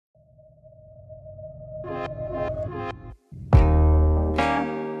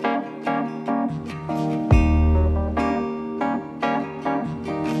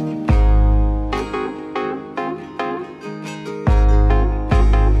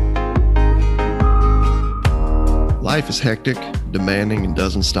Life is hectic, demanding, and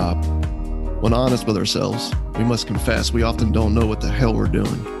doesn't stop. When honest with ourselves, we must confess we often don't know what the hell we're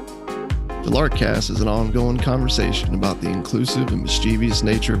doing. The Larkcast is an ongoing conversation about the inclusive and mischievous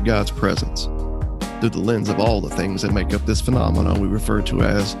nature of God's presence through the lens of all the things that make up this phenomenon we refer to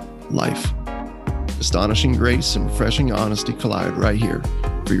as life. Astonishing grace and refreshing honesty collide right here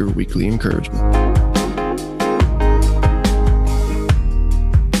for your weekly encouragement.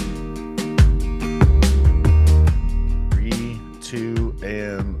 3, 2,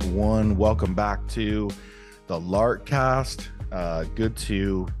 and 1. Welcome back to the Larkcast. Good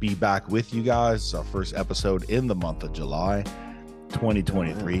to be back with you guys. It's our first episode in the month of July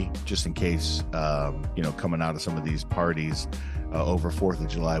 2023. Just in case, coming out of some of these parties over 4th of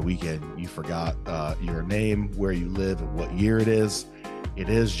July weekend, you forgot your name, where you live, and what year it is. It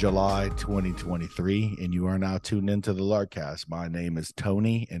is July 2023, and you are now tuned into the Larkcast. My name is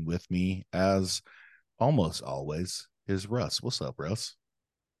Tony, and with me, as almost always, is Russ. What's up, Russ?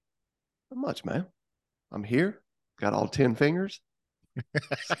 Not much, man. I'm here. Got all 10 fingers.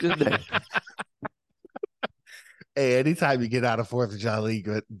 It's a good day. Hey, anytime you get out of 4th of July,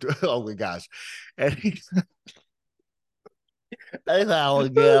 oh my gosh. Anytime I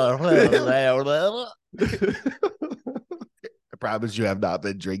promise you have not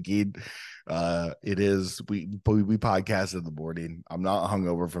been drinking. We podcast in the morning. I'm not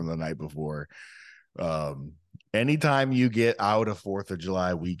hungover from the night before. Anytime you get out of 4th of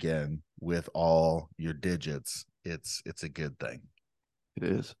July weekend with all your digits, it's a good thing. It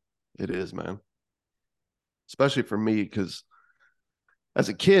is, man. Especially for me, because as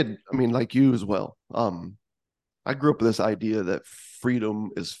a kid, I mean, like you as well, I grew up with this idea that freedom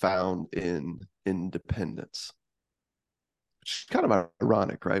is found in independence, which is kind of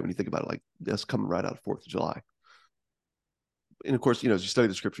ironic, right? When you think about it, like that's coming right out of 4th of July. And of course, as you study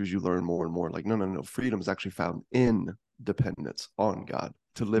the scriptures, you learn more and more like, no. Freedom is actually found in dependence on God.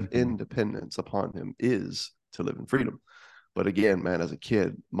 To live in dependence upon him is to live in freedom. But again, man, as a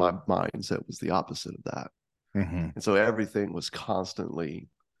kid, my mindset was the opposite of that. And so everything was constantly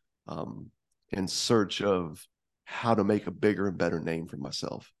in search of how to make a bigger and better name for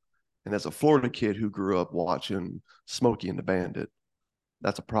myself. And as a Florida kid who grew up watching Smokey and the Bandit,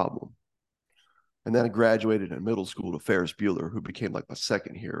 that's a problem. And then I graduated in middle school to Ferris Bueller, who became like my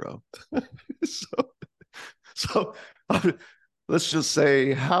second hero. So let's just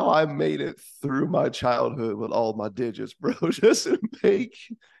say how I made it through my childhood with all my digits, bro, doesn't make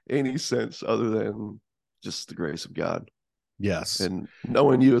any sense other than just the grace of God. Yes. And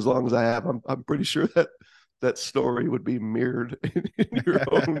knowing you as long as I have, I'm pretty sure that story would be mirrored in your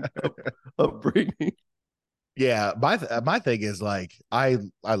own upbringing. Yeah, my thing is like I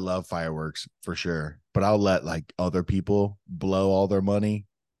love fireworks for sure, but I'll let like other people blow all their money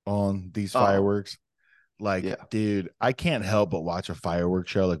on these fireworks. Like, yeah. Dude, I can't help but watch a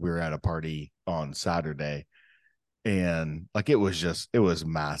fireworks show. Like we were at a party on Saturday, and like it was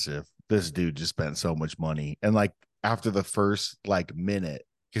massive. This dude just spent so much money, and like after the first like minute,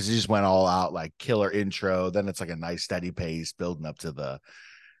 because he just went all out, like killer intro. Then it's like a nice steady pace building up to the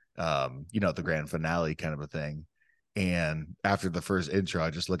the grand finale kind of a thing. And after the first intro, I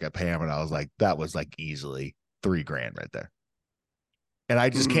just look at Pam and I was like, that was like easily $3,000 right there. And I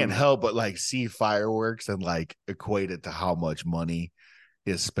just can't help but like see fireworks and like equate it to how much money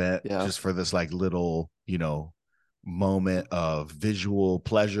is spent just for this like little, moment of visual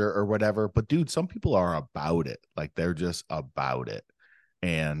pleasure or whatever. But dude, some people are about it. Like they're just about it.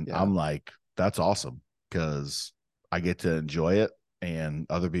 And I'm like, that's awesome because I get to enjoy it. And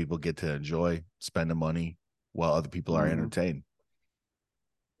other people get to enjoy spending money while other people are entertained.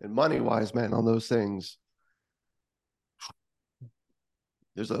 And money-wise, man, on those things,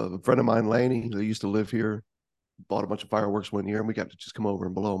 there's a friend of mine, Laney, who used to live here, bought a bunch of fireworks one year, and we got to just come over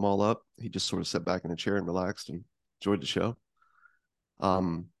and blow them all up. He just sort of sat back in a chair and relaxed and enjoyed the show.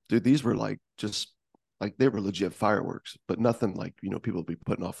 Dude, these were like just like they were legit fireworks, but nothing like people would be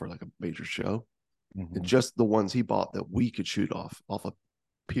putting off for like a major show. And just the ones he bought that we could shoot off a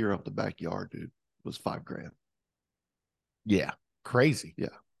pier up the backyard, dude, was $5,000. Yeah, crazy.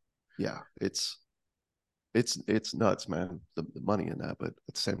 Yeah, it's nuts, man. The money in that, but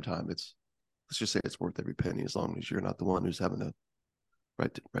at the same time, let's just say it's worth every penny as long as you're not the one who's having to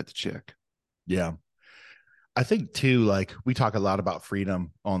write the check. Yeah, I think too. Like we talk a lot about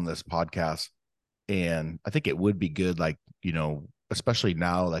freedom on this podcast, and I think it would be good, like especially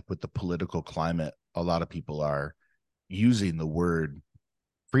now, like with the political climate, a lot of people are using the word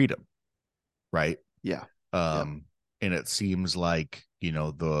freedom, right? Yeah. And it seems like,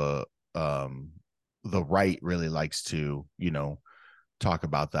 the right really likes to, talk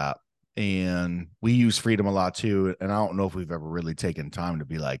about that. And we use freedom a lot too. And I don't know if we've ever really taken time to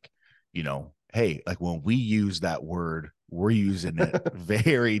be like, hey, like when we use that word, we're using it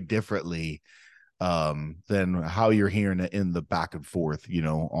very differently than how you're hearing it in the back and forth,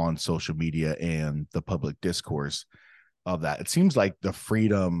 on social media and the public discourse of that. It seems like the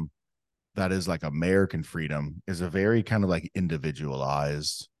freedom that is like American freedom is a very kind of like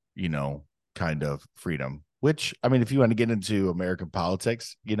individualized, kind of freedom, which I mean, if you want to get into American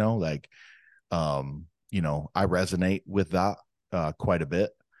politics, I resonate with that quite a bit,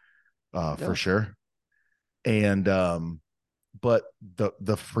 for sure. And but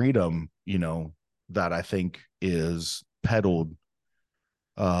the freedom, that I think is peddled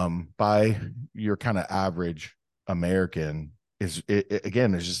by your kind of average American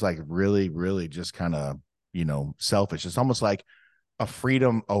again, it's just like really, really just kind of, selfish. It's almost like a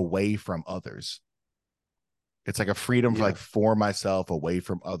freedom away from others. It's like a freedom for, like, for myself, away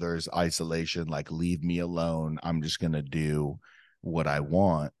from others, isolation, like leave me alone. I'm just going to do what I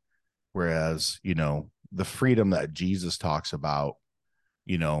want. Whereas, the freedom that Jesus talks about,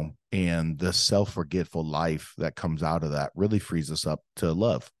 and the self-forgetful life that comes out of that really frees us up to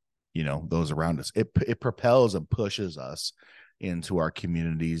love, those around us. It propels and pushes us into our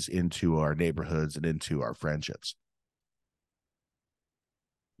communities, into our neighborhoods, and into our friendships.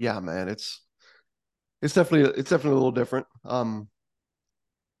 Yeah, man, it's definitely a little different. I'm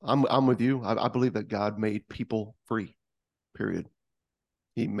with you. I believe that God made people free. Period.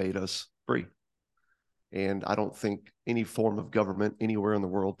 He made us free. And I don't think any form of government anywhere in the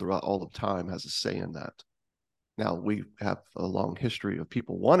world throughout all of time has a say in that. Now, we have a long history of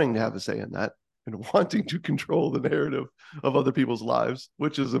people wanting to have a say in that and wanting to control the narrative of other people's lives,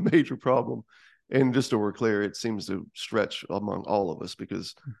 which is a major problem. And just so we're clear, it seems to stretch among all of us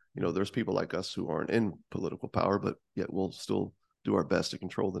because, there's people like us who aren't in political power, but yet we'll still do our best to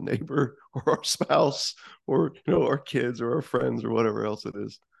control the neighbor or our spouse or, our kids or our friends or whatever else it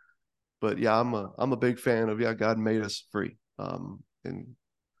is. But yeah, I'm a big fan of, God made us free.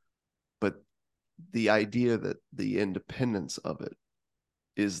 But the idea that the independence of it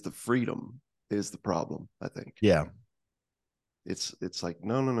is the freedom is the problem, I think. Yeah. It's like,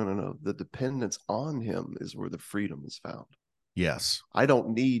 no. The dependence on him is where the freedom is found. Yes. I don't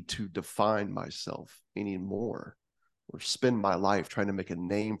need to define myself anymore or spend my life trying to make a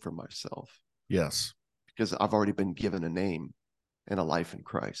name for myself. Yes. Because I've already been given a name and a life in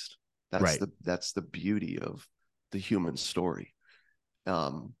Christ. That's the beauty of the human story.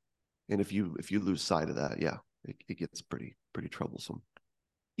 And if you lose sight of that, it gets pretty troublesome.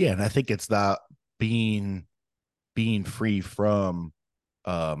 Yeah, and I think it's that being free from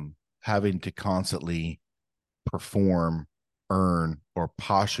having to constantly perform, earn, or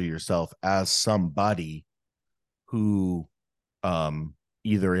posture yourself as somebody who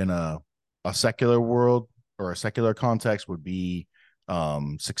either in a secular world or a secular context would be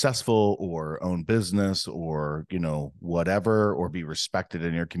successful or own business or whatever, or be respected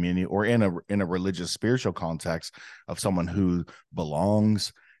in your community, or in a religious spiritual context of someone who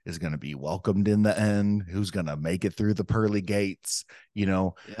belongs, is going to be welcomed in the end, who's going to make it through the pearly gates,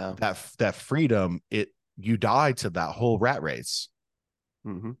 that freedom, you die to that whole rat race.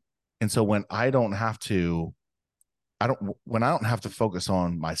 Mm-hmm. And so when I don't have to focus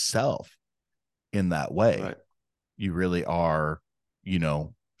on myself in that way, right, you really are,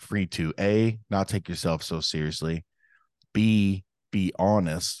 free to not take yourself so seriously, be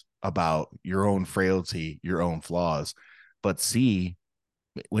honest about your own frailty, your own flaws, but C,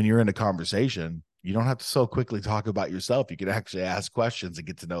 when you're in a conversation, you don't have to so quickly talk about yourself. You can actually ask questions and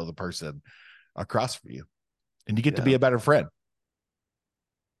get to know the person across from you, and you get to be a better friend.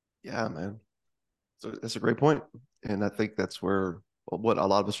 Yeah, man. So that's a great point. And I think that's what a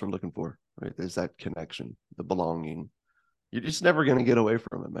lot of us are looking for, right? There's that connection, the belonging. You're just never going to get away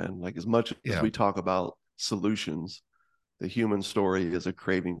from it, man. Like, as much as we talk about solutions, the human story is a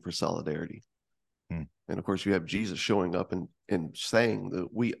craving for solidarity. And of course, you have Jesus showing up and saying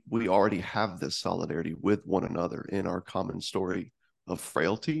that we already have this solidarity with one another in our common story of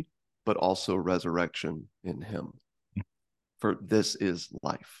frailty, but also resurrection in him. For this is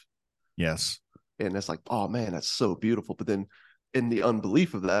life. Yes. And it's like, oh man, that's so beautiful. But then in the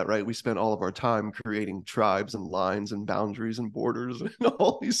unbelief of that, right, we spend all of our time creating tribes and lines and boundaries and borders and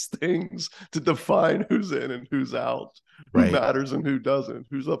all these things to define who's in and who's out, who matters and who doesn't,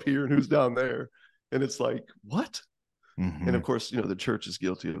 who's up here and who's down there. And it's like, what? Mm-hmm. And of course, the church is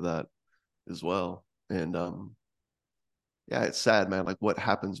guilty of that as well. And it's sad, man. Like, what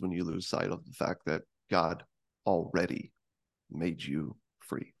happens when you lose sight of the fact that God already made you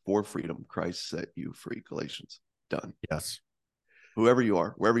free? For freedom, Christ set you free. Galatians. Done. Yes. whoever you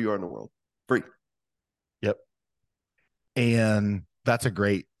are, wherever you are in the world, free. Yep. And that's a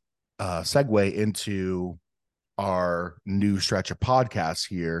great segue into our new stretch of podcasts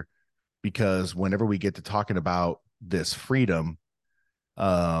here, because whenever we get to talking about this freedom,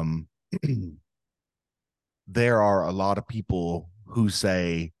 um, there are a lot of people who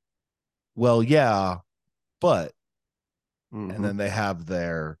say, well, yeah, but, and then they have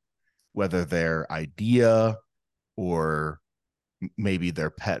their, whether their idea or maybe their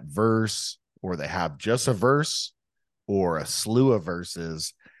pet verse, or they have just a verse or a slew of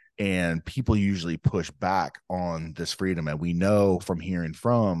verses, and people usually push back on this freedom. And we know from hearing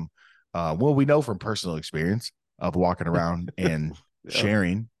from, we know from personal experience of walking around and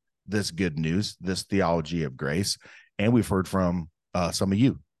sharing this good news, this theology of grace. And we've heard from some of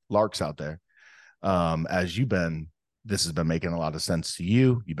you larks out there, as this has been making a lot of sense to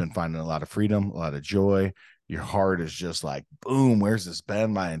you. You've been finding a lot of freedom, a lot of joy. Your heart is just like, boom, where's this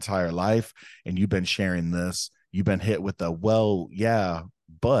been my entire life? And you've been sharing this. You've been hit with the, well, yeah,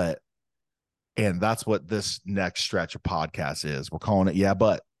 but, and that's what this next stretch of podcast is. We're calling it, yeah,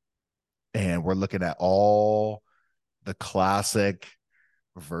 but, and we're looking at all the classic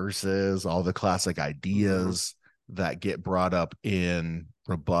verses, all the classic ideas that get brought up in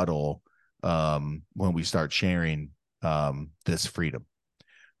rebuttal when we start sharing this freedom.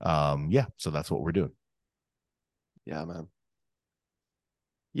 So that's what we're doing. Yeah, man.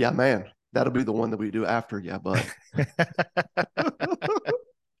 Yeah, man. That'll be the one that we do after. Yeah, but.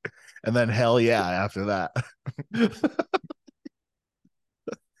 And then hell yeah after that.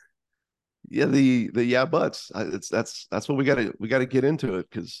 Yeah, the yeah buts. That's what we gotta get into it,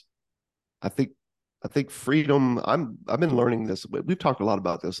 because I think freedom. I've been learning this. We've talked a lot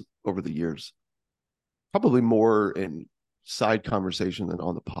about this over the years, probably more in side conversation than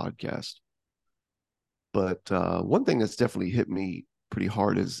on the podcast. But one thing that's definitely hit me pretty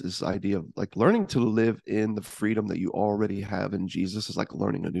hard is this idea of like learning to live in the freedom that you already have in Jesus is like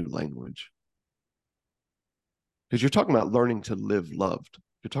learning a new language. Because you're talking about learning to live loved.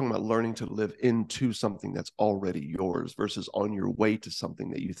 You're talking about learning to live into something that's already yours versus on your way to something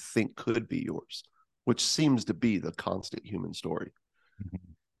that you think could be yours, which seems to be the constant human story.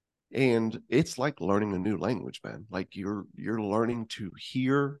 And it's like learning a new language, man. Like you're learning to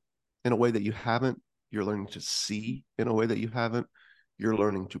hear in a way that you haven't. You're learning to see in a way that you haven't. You're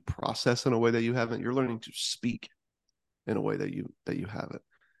learning to process in a way that you haven't. You're learning to speak in a way that you haven't.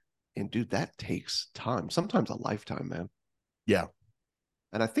 And dude, that takes time. Sometimes a lifetime, man. Yeah.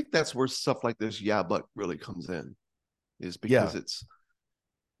 And I think that's where stuff like this, yeah, but really comes in, is because it's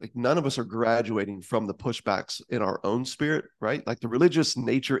like none of us are graduating from the pushbacks in our own spirit, right? Like the religious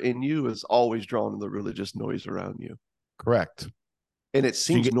nature in you is always drawn to the religious noise around you. Correct. And it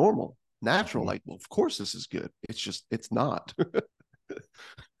seems normal, natural. Like, well, of course this is good. It's not.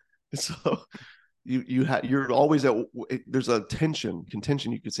 So you're always there's a contention,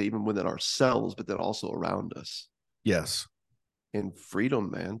 you could say, even within ourselves, but then also around us. Yes. And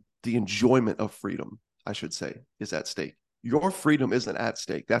freedom, man, the enjoyment of freedom, I should say, is at stake. Your freedom isn't at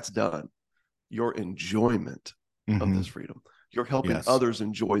stake. That's done. Your enjoyment of this freedom, you're helping others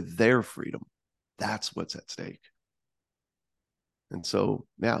enjoy their freedom. That's what's at stake. And so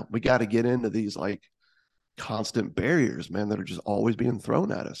now we got to get into these like constant barriers, man, that are just always being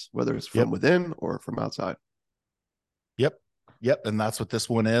thrown at us, whether it's from within or from outside. Yep. And that's what this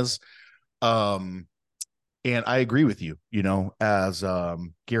one is. And I agree with you, as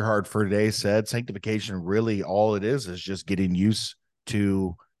Gerhard Ferde said, sanctification, really all it is just getting used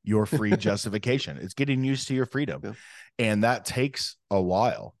to your free justification. It's getting used to your freedom. Yeah. And that takes a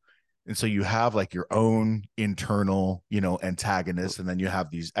while. And so you have like your own internal, antagonists, and then you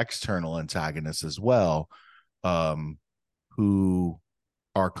have these external antagonists as well, who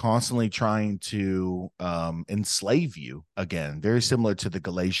are constantly trying to enslave you again, very similar to the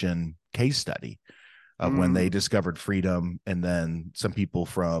Galatian case study of when they discovered freedom. And then some people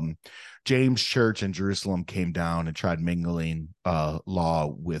from James Church in Jerusalem came down and tried mingling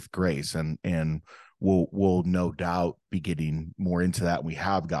law with grace. And we'll no doubt be getting more into that. We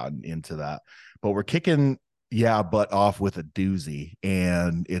have gotten into that, but we're kicking butt off with a doozy,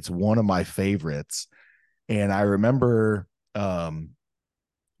 and it's one of my favorites. And I remember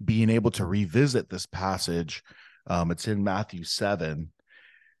being able to revisit this passage. It's in Matthew 7,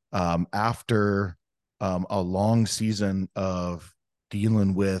 after a long season of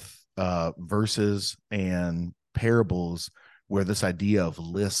dealing with verses and parables where this idea of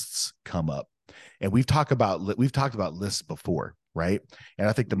lists come up. And we've talked about lists before, right? And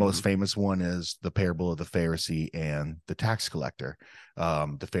I think the most famous one is the parable of the Pharisee and the tax collector.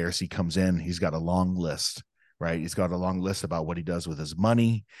 The Pharisee comes in, he's got a long list, right? He's got a long list about what he does with his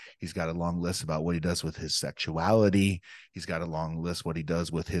money. He's got a long list about what he does with his sexuality. He's got a long list what he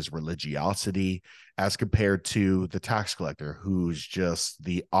does with his religiosity, as compared to the tax collector, who's just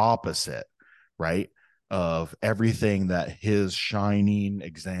the opposite, right? Of everything that his shining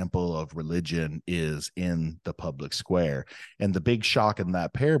example of religion is in the public square. And the big shock in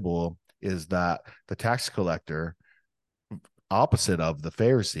that parable is that the tax collector, opposite of the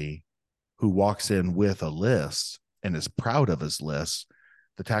Pharisee, who walks in with a list and is proud of his list,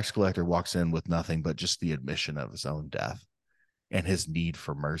 the tax collector walks in with nothing but just the admission of his own death and his need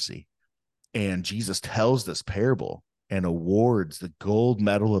for mercy. And Jesus tells this parable and awards the gold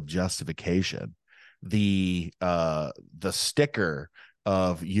medal of justification, the sticker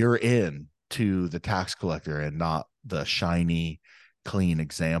of "you're in" to the tax collector, and not the shiny, clean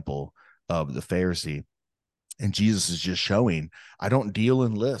example of the Pharisee. And Jesus is just showing, I don't deal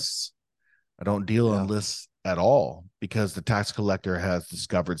in lists. I don't deal in lists at all, because the tax collector has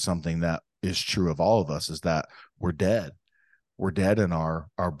discovered something that is true of all of us, is that we're dead. We're dead in our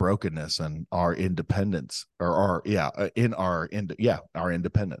brokenness and our independence, or our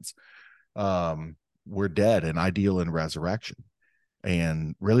independence. We're dead, and I deal in resurrection.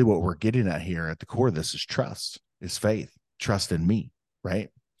 And really what we're getting at here at the core of this is trust, is faith, trust in me, right?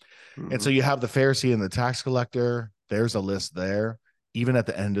 Mm-hmm. And so you have the Pharisee and the tax collector. There's a list there. Even at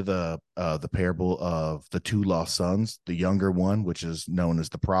the end of the parable of the two lost sons, the younger one, which is known as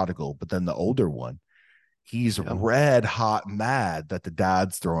the prodigal, but then the older one, he's red hot mad that the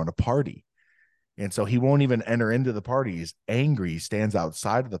dad's throwing a party. And so he won't even enter into the party. He's angry. He stands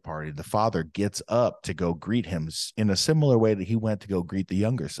outside of the party. The father gets up to go greet him in a similar way that he went to go greet the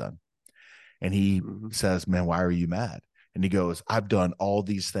younger son. And he says, man, why are you mad? And he goes, I've done all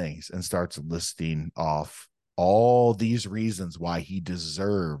these things, and starts listing off all these reasons why he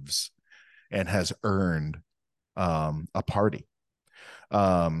deserves and has earned a party.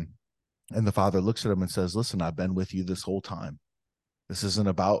 And the father looks at him and says, listen, I've been with you this whole time. This isn't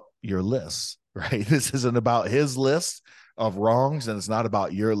about your lists, right? This isn't about his list of wrongs, and it's not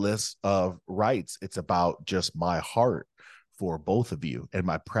about your list of rights. It's about just my heart for both of you and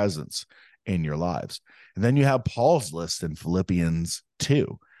my presence in your lives. And then you have Paul's list in Philippians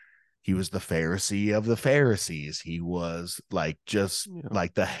 2. He was the Pharisee of the Pharisees. He was like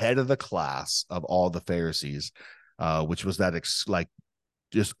like the head of the class of all the Pharisees, which was that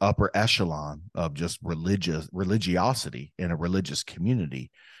just upper echelon of just religiosity in a religious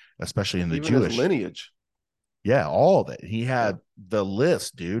community, especially in the Jewish lineage. Yeah, all of it. He had the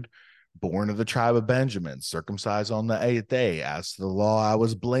list, dude. Born of the tribe of Benjamin, circumcised on the 8th day. As to the law, I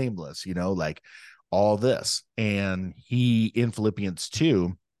was blameless, like all this. And he, in Philippians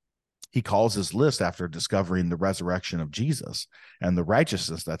 2, he calls his list after discovering the resurrection of Jesus and the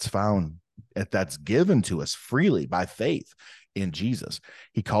righteousness that's given to us freely by faith in Jesus.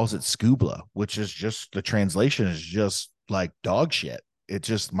 He calls it skubla, which is just, the translation is just like dog shit. It's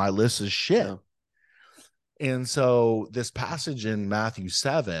just, my list is shit. Yeah. And so this passage in Matthew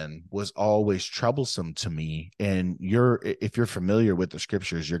 7 was always troublesome to me. And if you're familiar with the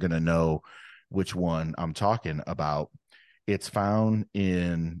scriptures, you're going to know which one I'm talking about. It's found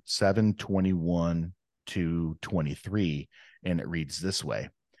in 7:21 to 23, and it reads this way: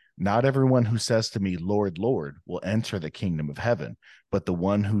 not everyone who says to me, Lord, Lord, will enter the kingdom of heaven, but the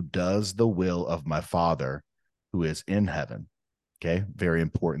one who does the will of my Father who is in heaven. Okay, very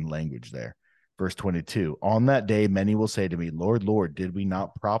important language there. Verse 22, on that day, many will say to me, Lord, Lord, did we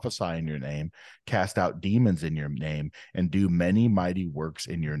not prophesy in your name, cast out demons in your name, and do many mighty works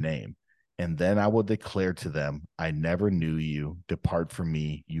in your name? And then I will declare to them, I never knew you. Depart from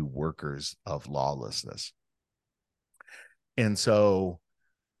me, you workers of lawlessness. And so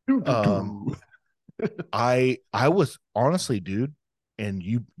I was honestly, dude, and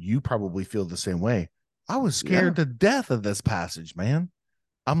you probably feel the same way. I was scared to death of this passage, man.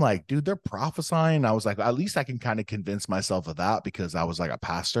 I'm like, dude, they're prophesying. I was like, at least I can kind of convince myself of that, because I was like a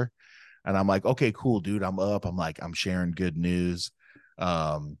pastor. And I'm like, okay, cool, dude. I'm up. I'm like, I'm sharing good news.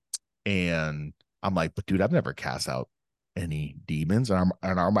 And I'm like, but dude, I've never cast out any demons. And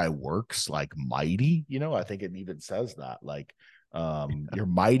are my works like mighty? I think it even says that, like, your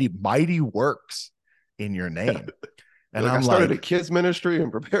mighty works in your name. And like, I started a kids ministry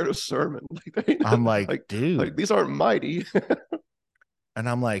and prepared a sermon. I'm like, dude, like, these aren't mighty. And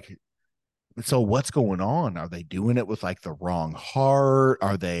I'm like, so what's going on? Are they doing it with like the wrong heart?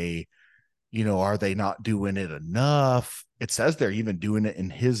 Are they not doing it enough? It says they're even doing it in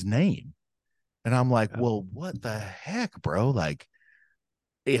his name. And I'm like, well, what the heck, bro? Like,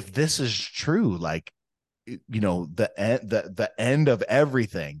 if this is true, like, the end of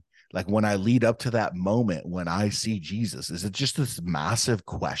everything, Like when I lead up to that moment, when I see Jesus, is it just this massive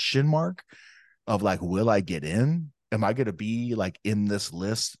question mark of like, will I get in? Am I going to be like in this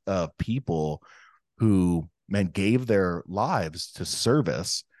list of people who, man, gave their lives to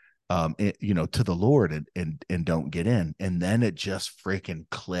service, to the Lord, and don't get in? And then it just freaking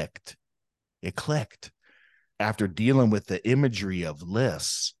clicked. It clicked after dealing with the imagery of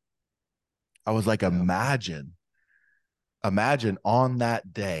lists. I was like, imagine on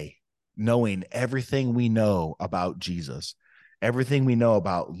that day, knowing everything we know about Jesus, everything we know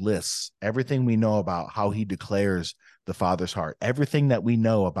about lists, everything we know about how he declares the Father's heart, everything that we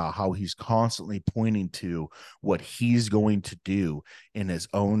know about how he's constantly pointing to what he's going to do in his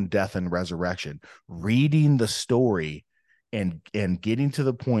own death and resurrection, reading the story and getting to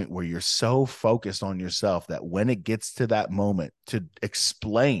the point where you're so focused on yourself that when it gets to that moment to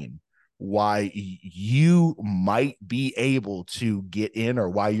explain why you might be able to get in or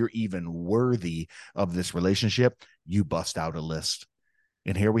why you're even worthy of this relationship, you bust out a list.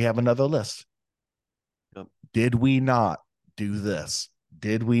 And here we have another list. Yep. Did we not do this?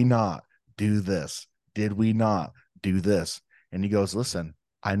 Did we not do this? Did we not do this? And he goes, listen,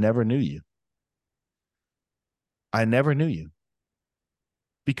 I never knew you. I never knew you.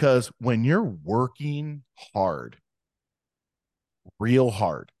 Because when you're working hard, real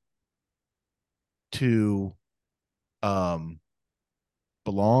hard, to belong,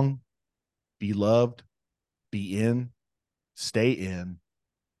 be loved, be in, stay in,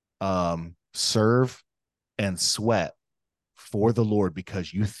 serve and sweat for the Lord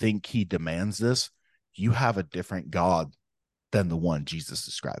because you think he demands this, you have a different God than the one Jesus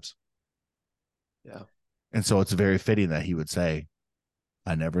describes. Yeah. And so it's very fitting that he would say,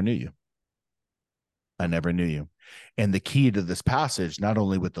 I never knew you. I never knew you. And the key to this passage, not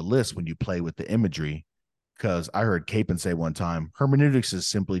only with the list, when you play with the imagery, because I heard Capon say one time, hermeneutics is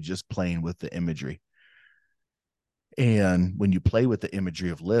simply just playing with the imagery. And when you play with the imagery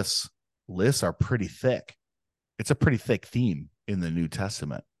of lists, lists are pretty thick. It's a pretty thick theme in the New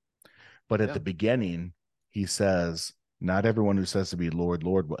Testament. But at the beginning, he says, not everyone who says to me, Lord,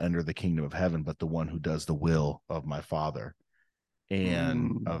 Lord, will enter the kingdom of heaven, but the one who does the will of my Father.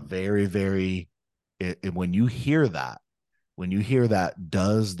 And a very, very, when you hear that,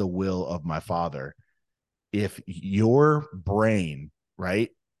 does the will of my Father, if your brain, right,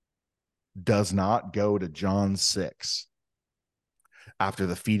 does not go to John 6, after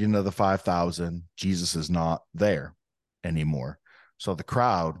the feeding of the 5,000, Jesus is not there anymore. So the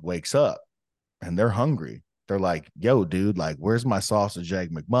crowd wakes up and they're hungry. They're like, yo, dude, like, where's my sausage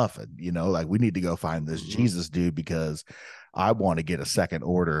egg McMuffin? Like, we need to go find this Jesus dude because I want to get a second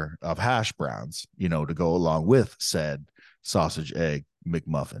order of hash browns, to go along with said sausage egg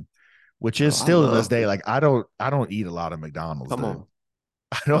McMuffin, which is still to this day, like, I don't eat a lot of McDonald's. Come on.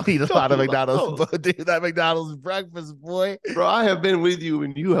 I don't eat a lot of McDonald's, but dude, that McDonald's breakfast, boy. Bro, I have been with you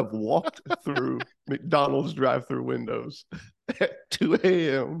and you have walked through McDonald's drive-through windows at 2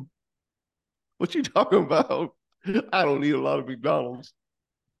 a.m. What you talking about? I don't eat a lot of McDonald's.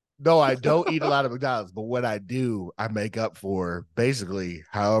 No, I don't eat a lot of McDonald's, but when I do, I make up for basically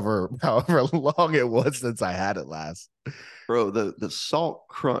however long it was since I had it last. Bro, the salt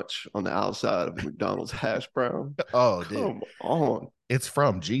crunch on the outside of a McDonald's hash brown. Oh, dude. Come on. It's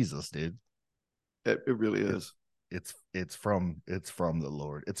from Jesus, dude. It really is. It's from the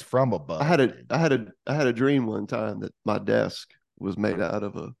Lord. It's from above. I had a dream one time that my desk was made out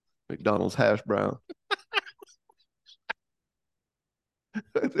of a McDonald's hash brown.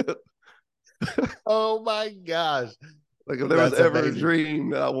 Oh my gosh. Like if there was ever amazing. A dream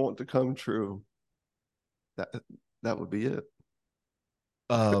that I want to come true, that would be it.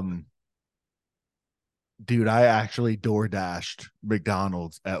 Dude, I actually door dashed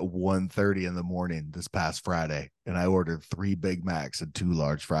McDonald's at 1:30 in the morning this past Friday, and I ordered 3 Big Macs and 2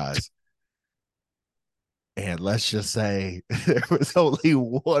 large fries. And let's just say there was only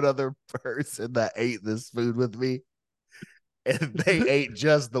one other person that ate this food with me, and they ate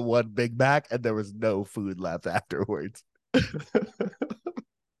just the 1 Big Mac, and there was no food left afterwards.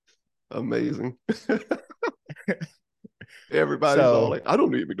 Amazing. Everybody's all like, I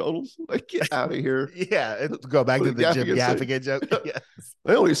don't eat McDonald's. Like, get out of here. Yeah, go back to the Jim Gaffigan joke. Yes.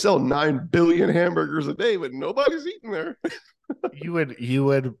 They only sell 9 billion hamburgers a day, but nobody's eating there. You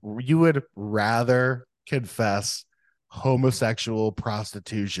would rather confess homosexual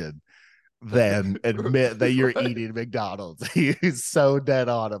prostitution than admit that you're eating McDonald's. He's so dead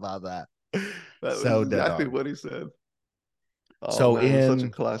on about that. That's so exactly what he said. Oh, so man, such a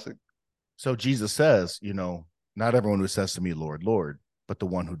classic. So Jesus says, not everyone who says to me, Lord, Lord, but the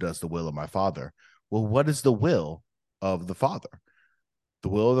one who does the will of my Father. Well, what is the will of the Father? The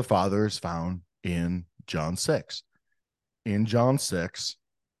will of the Father is found in John 6. In John 6,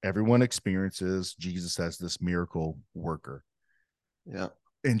 everyone experiences Jesus as this miracle worker. Yeah.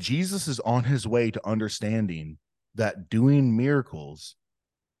 And Jesus is on his way to understanding that doing miracles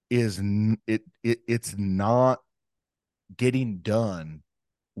it's not getting done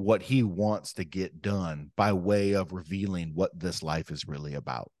what he wants to get done by way of revealing what this life is really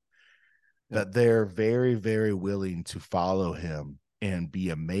about. Yeah. That they're very, very willing to follow him and be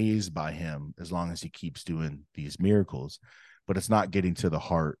amazed by him as long as he keeps doing these miracles. But it's not getting to the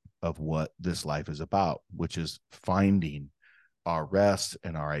heart of what this life is about, which is finding our rest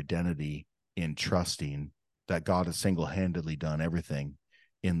and our identity in trusting that God has single-handedly done everything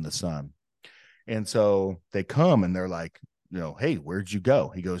in the Son. And so they come and they're like, hey, where'd you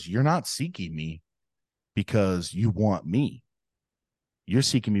go? He goes, you're not seeking me because you want me. You're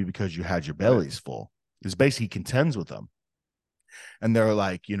seeking me because you had your bellies full. It's basically contends with them. And they're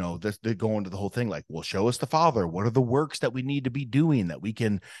like, they go into the whole thing like, well, show us the Father. What are the works that we need to be doing that we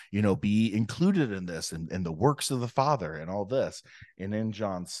can, be included in this and the works of the Father and all this. And in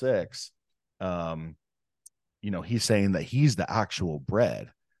John 6, he's saying that he's the actual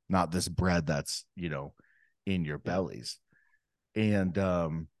bread, not this bread that's, in your bellies.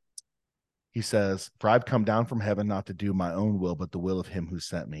 And he says, for I've come down from heaven not to do my own will, but the will of him who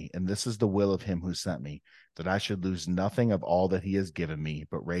sent me. And this is the will of him who sent me, that I should lose nothing of all that he has given me,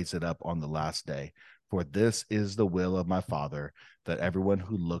 but raise it up on the last day. For this is the will of my Father, that everyone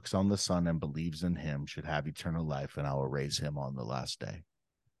who looks on the Son and believes in him should have eternal life, and I will raise him on the last day.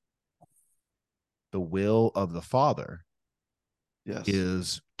 The will of the Father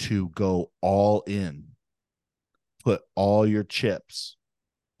is to go all in, put all your chips,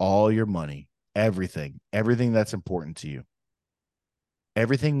 all your money, everything that's important to you,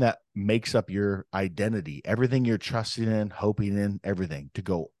 everything that makes up your identity, everything you're trusting in, hoping in, everything, to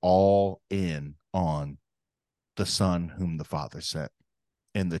go all in on the Son whom the Father sent,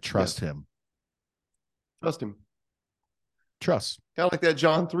 and to trust him. Trust him. Trust. Kind of like that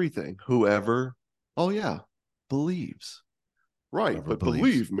John 3 thing. Whoever, believes. Right. Whoever but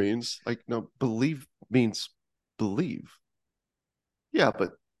believes. Believe means believe means believe. Yeah,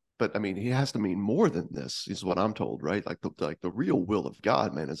 but I mean, he has to mean more than this, is what I'm told, right? Like the real will of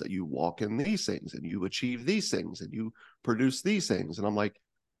God, man, is that you walk in these things and you achieve these things and you produce these things. And I'm like,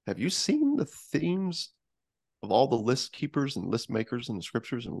 have you seen the themes of all the list keepers and list makers in the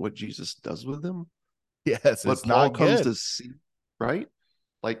scriptures and what Jesus does with them? Yes, what Paul comes to see, right?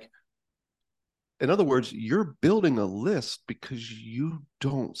 Like, in other words, you're building a list because you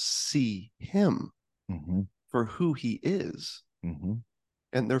don't see him for who he is.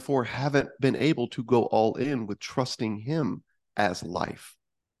 And therefore haven't been able to go all in with trusting him as life,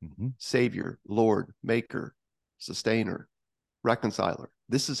 Savior, Lord, Maker, Sustainer, Reconciler.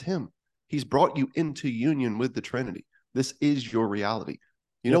 This is him. He's brought you into union with the Trinity. This is your reality.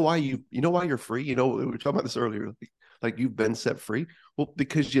 You know why you're free? We were talking about this earlier. Like you've been set free. Well,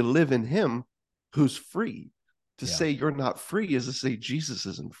 because you live in him who's free. To say you're not free is to say Jesus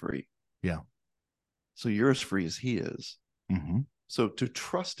isn't free. Yeah. So you're as free as he is. So to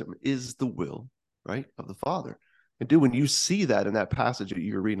trust him is the will, right, of the Father. And dude, when you see that in that passage that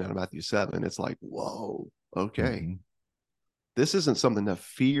you were reading out of Matthew 7, it's like, whoa, okay. This isn't something to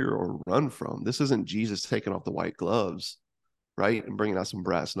fear or run from. This isn't Jesus taking off the white gloves, right, and bringing out some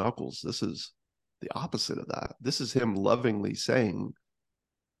brass knuckles. This is the opposite of that. This is him lovingly saying,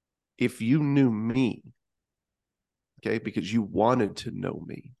 if you knew me, okay, because you wanted to know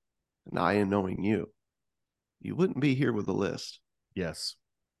me, and I am knowing you, you wouldn't be here with a list. Yes.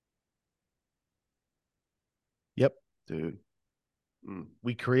 Yep. Dude.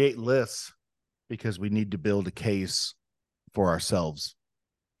 We create lists because we need to build a case for ourselves.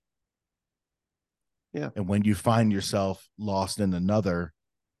 Yeah. And when you find yourself lost in another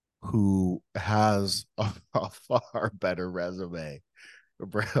who has a far better resume,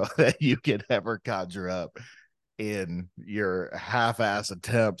 bro, that you can ever conjure up in your half-ass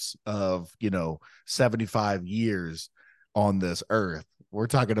attempts of 75 years on this earth. We're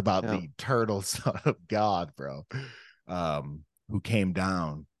talking about the eternal Son of God, bro, who came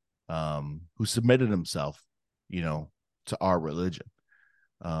down, who submitted himself, to our religion,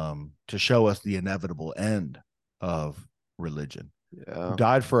 to show us the inevitable end of religion, who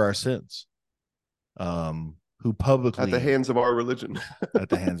died for our sins, who publicly, at the hands of our religion,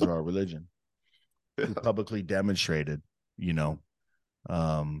 who publicly demonstrated, the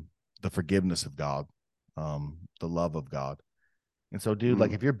forgiveness of God, the love of God. And so, dude,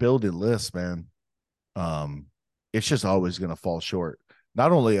 like if you're building lists, man, it's just always going to fall short,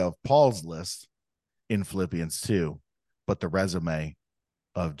 not only of Paul's list in Philippians 2, but the resume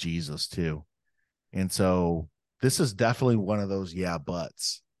of Jesus too. And so this is definitely one of those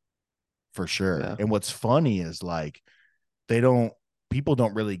buts for sure. Yeah. And what's funny is like people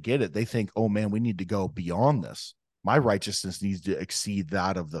don't really get it. They think, oh man, we need to go beyond this. My righteousness needs to exceed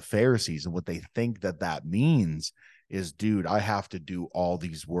that of the Pharisees. And what they think that means is, dude, I have to do all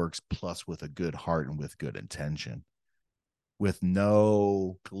these works plus with a good heart and with good intention, with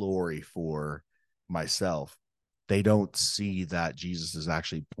no glory for myself. They don't see that Jesus is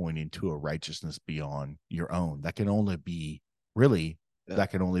actually pointing to a righteousness beyond your own. That can only be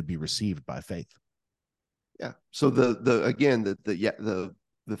received by faith. Yeah. So the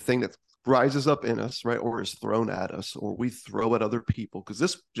thing that rises up in us, right, or is thrown at us, or we throw at other people, because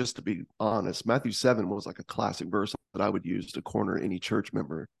this, just to be honest, Matthew 7 was like a classic verse that I would use to corner any church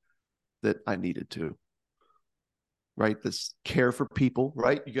member that I needed to. Right, this care for people,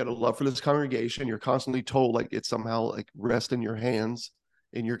 right? You got a love for this congregation. You're constantly told like it's somehow like rest in your hands,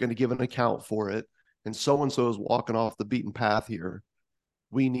 and you're going to give an account for it. And so is walking off the beaten path here.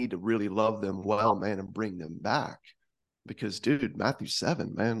 We need to really love them well, man, and bring them back. Because, dude, Matthew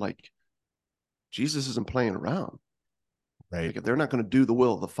 7, man, like Jesus isn't playing around. Right. Like, if they're not going to do the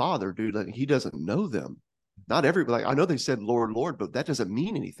will of the Father, dude, like, he doesn't know them. Not everybody. Like, I know they said, Lord, Lord, but that doesn't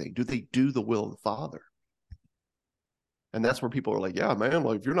mean anything. Do they do the will of the Father? And that's where people are like, yeah, man,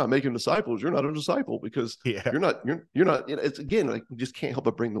 like if you're not making disciples, you're not a disciple, because you're not, it's again, like you just can't help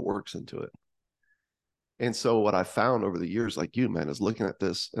but bring the works into it. And so what I found over the years, like you, man, is looking at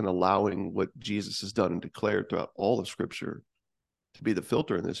this and allowing what Jesus has done and declared throughout all of Scripture to be the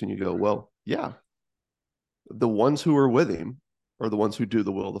filter in this. And you go, well, yeah, the ones who are with him are the ones who do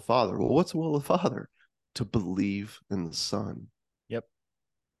the will of the Father. Well, what's the will of the Father? To believe in the Son. Yep.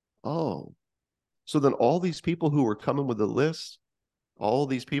 Oh, so then all these people who were coming with the list, all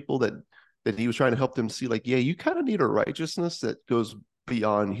these people that he was trying to help them see, like, yeah, you kind of need a righteousness that goes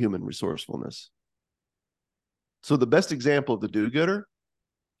beyond human resourcefulness. So the best example of the do-gooder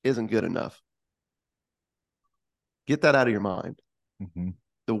isn't good enough. Get that out of your mind. Mm-hmm.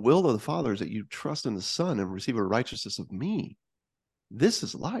 The will of the Father is that you trust in the Son and receive a righteousness of me. This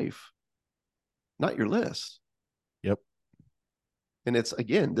is life, not your list. Yep. And it's,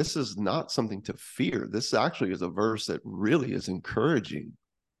 again, this is not something to fear. This actually is a verse that really is encouraging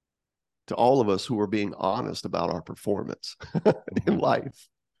to all of us who are being honest about our performance in life.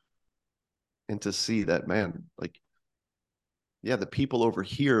 And to see that, man, like, yeah, the people over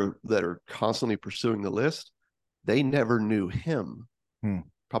here that are constantly pursuing the list, they never knew him,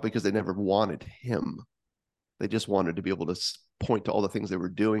 probably because they never wanted him. They just wanted to be able to point to all the things they were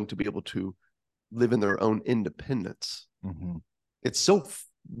doing, to be able to live in their own independence. Mm-hmm. It's so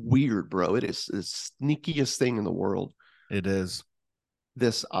weird, bro. It is the sneakiest thing in the world. It is.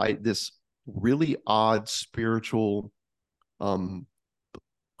 This really odd spiritual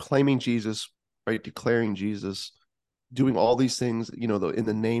claiming Jesus, right? Declaring Jesus, doing all these things, in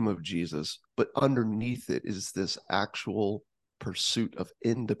the name of Jesus, but underneath it is this actual pursuit of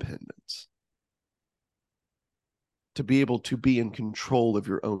independence. To be able to be in control of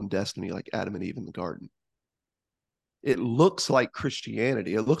your own destiny, like Adam and Eve in the garden. It looks like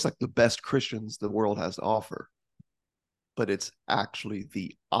Christianity. It looks like the best Christians the world has to offer. But it's actually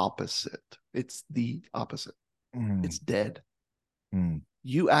the opposite. It's the opposite. It's dead.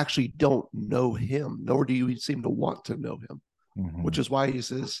 You actually don't know him, nor do you seem to want to know him, which is why he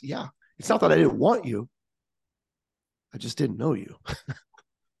says, yeah, it's not that I didn't want you. I just didn't know you.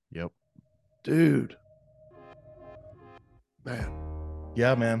 Yep. Dude. Man.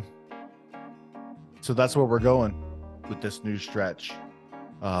 Yeah, man. So that's where we're going with this new stretch.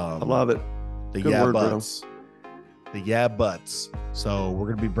 I love it. The Good word, buts. Bro. The buts. So we're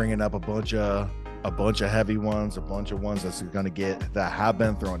gonna be bringing up a bunch of heavy ones, a bunch of ones that have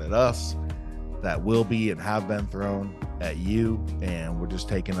been thrown at us, that will be and have been thrown at you, and we're just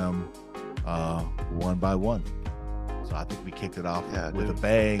taking them one by one. So I think we kicked it off with a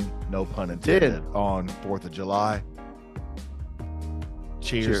bang, no pun intended, on 4th of July.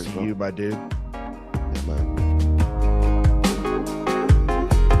 Cheers to you, my dude. Yeah, man.